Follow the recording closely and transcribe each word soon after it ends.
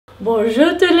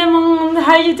Bonjour tout le monde,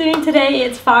 how are you doing today?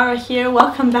 It's Farah here.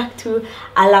 Welcome back to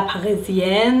À la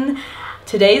Parisienne.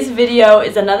 Today's video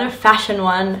is another fashion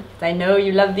one. I know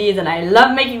you love these and I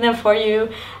love making them for you.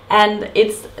 And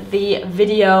it's the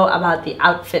video about the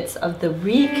outfits of the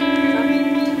week.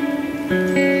 I'm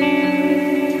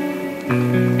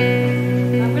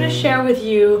going to share with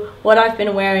you what I've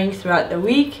been wearing throughout the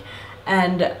week.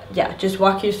 And yeah, just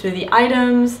walk you through the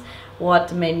items,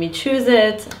 what made me choose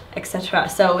it, etc.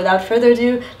 So without further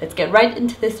ado, let's get right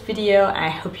into this video. I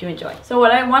hope you enjoy. So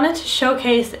what I wanted to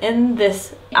showcase in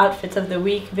this outfits of the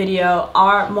week video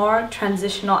are more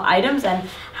transitional items and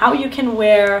how you can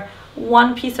wear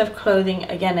one piece of clothing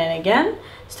again and again.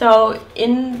 So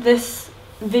in this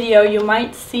video you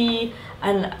might see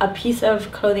a piece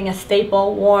of clothing, a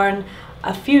staple, worn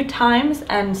a few times,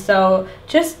 and so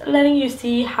just letting you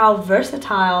see how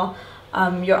versatile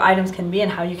your items can be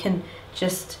and how you can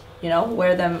just, you know,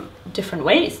 wear them different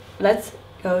ways. Let's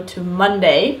go to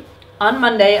Monday. On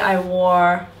Monday I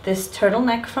wore this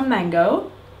turtleneck from Mango,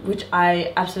 which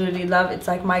I absolutely love. It's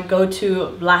like my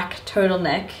go-to black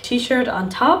turtleneck. T-shirt on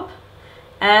top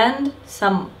and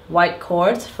some white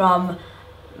cords from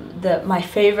my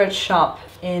favorite shop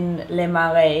in Les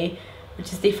Marais,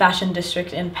 which is the fashion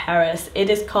district in Paris. It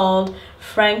is called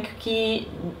Frankie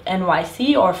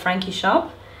NYC or Frankie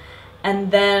shop.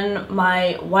 And then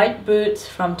my white boots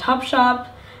from Topshop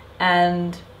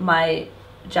and my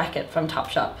jacket from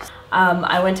Topshop.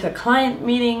 I went to a client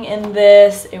meeting in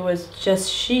this. It was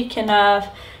just chic enough,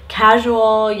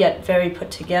 casual yet very put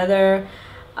together.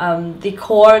 The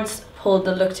cords pulled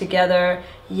the look together,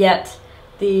 yet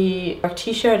the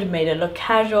t-shirt made it look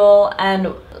casual.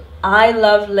 And I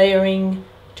love layering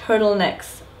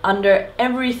turtlenecks under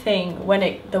everything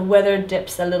when the weather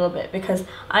dips a little bit, because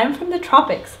I'm from the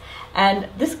tropics and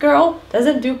this girl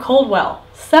doesn't do cold well.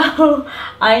 So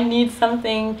I need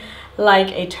something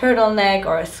like a turtleneck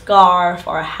or a scarf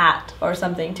or a hat or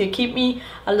something to keep me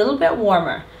a little bit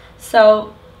warmer.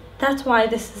 So that's why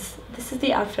this is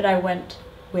the outfit I went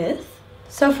with.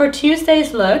 So for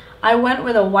Tuesday's look, I went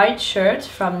with a white shirt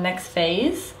from Next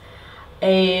Phase,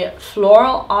 a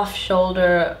floral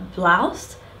off-shoulder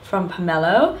blouse from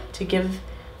Pomelo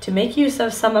to make use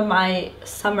of some of my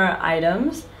summer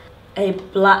items,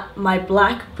 my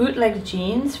black bootleg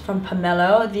jeans from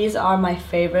Pomelo. These are my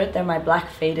favorite. They're my black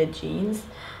faded jeans.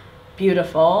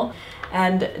 Beautiful.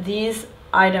 And these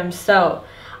items, so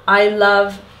I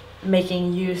love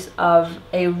making use of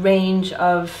a range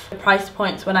of price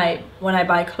points when I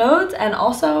buy clothes, and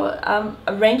also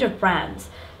a range of brands.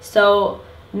 So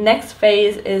Next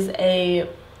Phase is a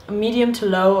medium to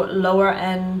lower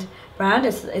end brand.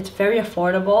 It's very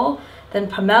affordable. Then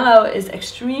Pomelo is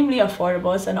extremely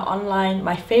affordable. It's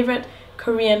my favorite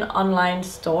Korean online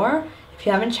store. If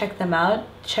you haven't checked them out,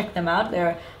 check them out.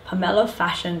 They're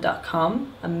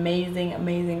pomelofashion.com.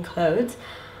 Amazing clothes.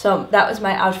 So that was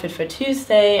my outfit for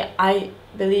Tuesday. I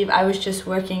believe I was just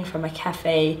working from a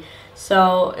cafe,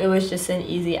 so it was just an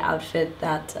easy outfit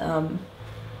that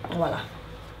voila.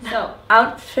 So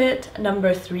outfit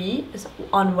number 3 is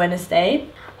on Wednesday.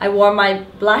 I wore my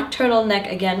black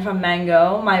turtleneck again from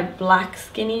Mango, my black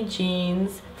skinny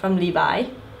jeans from Levis,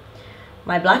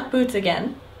 my black boots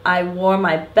again. I wore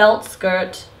my belt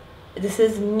skirt. This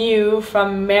is new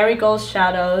from Marigold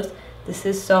Shadows. This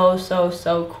is so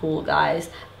cool, guys.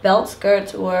 Belt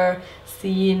skirts were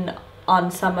seen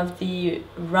on some of the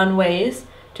runways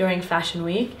during Fashion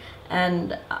Week,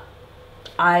 and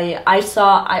I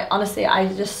honestly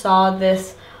just saw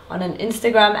this on an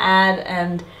Instagram ad,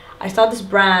 and I saw this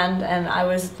brand and I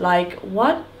was like,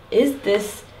 what is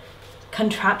this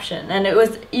contraption? And it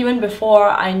was even before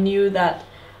I knew that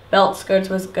belt skirts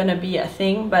was gonna be a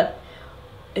thing, but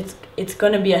it's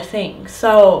gonna be a thing.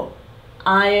 So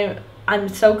I'm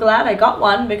so glad I got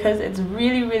one, because it's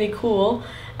really cool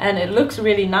and it looks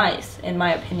really nice in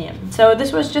my opinion. So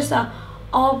this was just a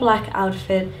all black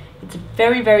outfit. It's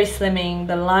very slimming.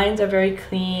 The lines are very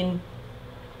clean.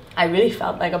 I really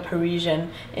felt like a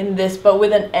Parisian in this, but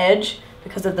with an edge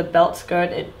because of the belt skirt.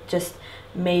 It just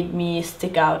made me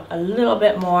stick out a little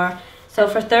bit more. So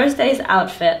for Thursday's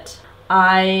outfit,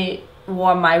 I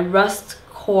wore my rust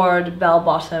cord bell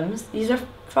bottoms. These are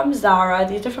from ZARA.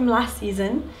 These are from last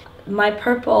season. My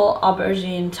purple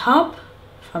aubergine top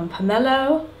from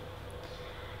Pomelo.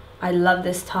 I love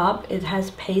this top. It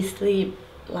has paisley,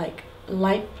 like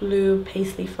light blue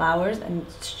paisley flowers, and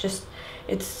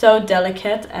it's so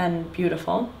delicate and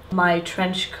beautiful. My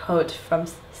trench coat from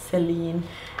Celine.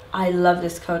 I love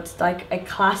this coat. It's like a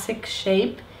classic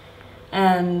shape,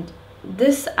 and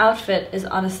this outfit is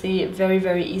honestly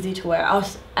very easy to wear.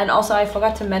 And also I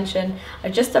forgot to mention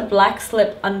just a black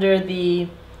slip under the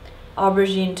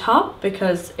aubergine top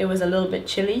because it was a little bit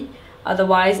chilly.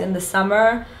 Otherwise in the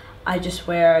summer I just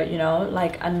wear, you know,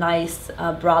 like a nice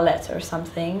bralette or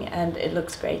something, and it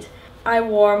looks great. I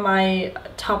wore my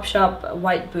Topshop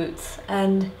white boots,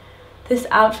 and this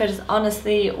outfit is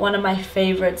honestly one of my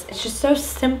favorites. It's just so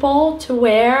simple to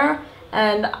wear,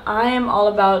 and I am all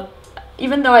about,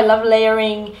 even though I love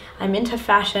layering, I'm into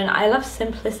fashion, I love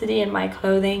simplicity in my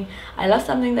clothing. I love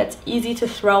something that's easy to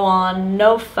throw on,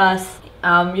 no fuss.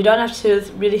 You don't have to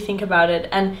really think about it,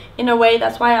 and in a way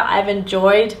that's why I've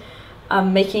enjoyed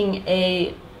making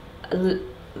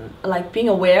like being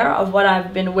aware of what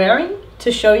I've been wearing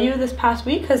to show you this past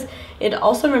week, because it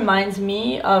also reminds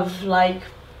me of like,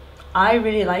 I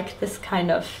really like this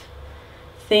kind of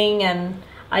thing, and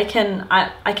I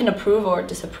can approve or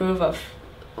disapprove of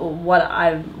what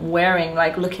I'm wearing,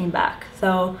 like looking back.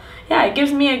 So yeah, it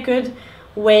gives me a good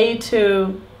way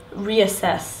to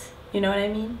reassess, you know what I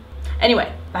mean?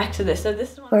 Anyway, back to this. So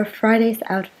this one, for Friday's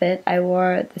outfit, I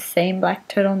wore the same black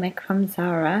turtleneck from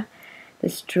ZARA,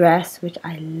 this dress which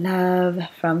I love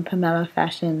from Pomelo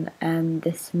Fashion, and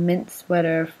this mint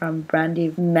sweater from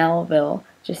Brandy Melville,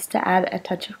 just to add a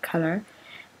touch of color.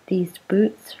 These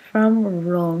boots from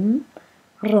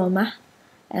Roma,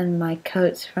 and my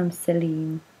coats from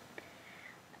Celine.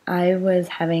 I was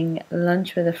having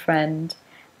lunch with a friend,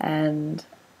 and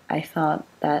I thought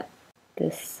that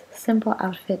this simple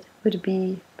outfit would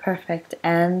be perfect,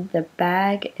 and the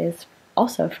bag is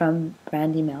also from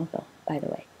Brandy Melville, by the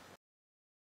way.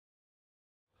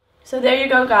 So there you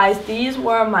go, guys. These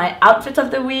were my outfits of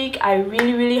the week. I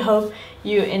really hope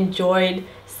you enjoyed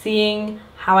seeing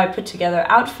how I put together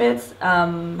outfits,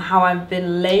 how I've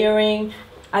been layering.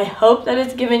 I hope that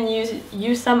it's given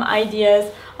you some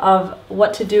ideas of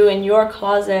what to do in your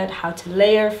closet, how to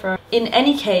layer for. In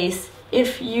any case,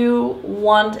 if you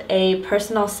want a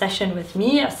personal session with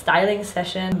me, a styling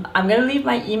session, I'm gonna leave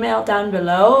my email down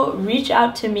below. Reach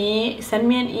out to me, send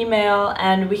me an email,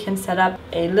 and we can set up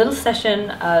a little session,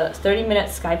 a 30-minute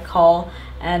Skype call,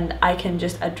 and I can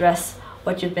just address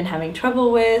what you've been having trouble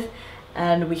with,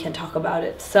 and we can talk about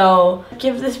it. So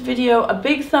give this video a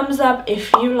big thumbs up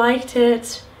if you liked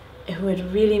it. It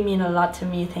would really mean a lot to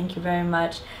me. Thank you very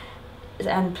much.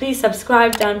 And please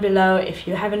subscribe down below if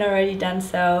you haven't already done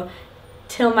so.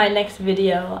 Till my next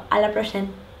video, à la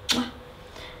prochaine.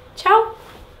 Ciao!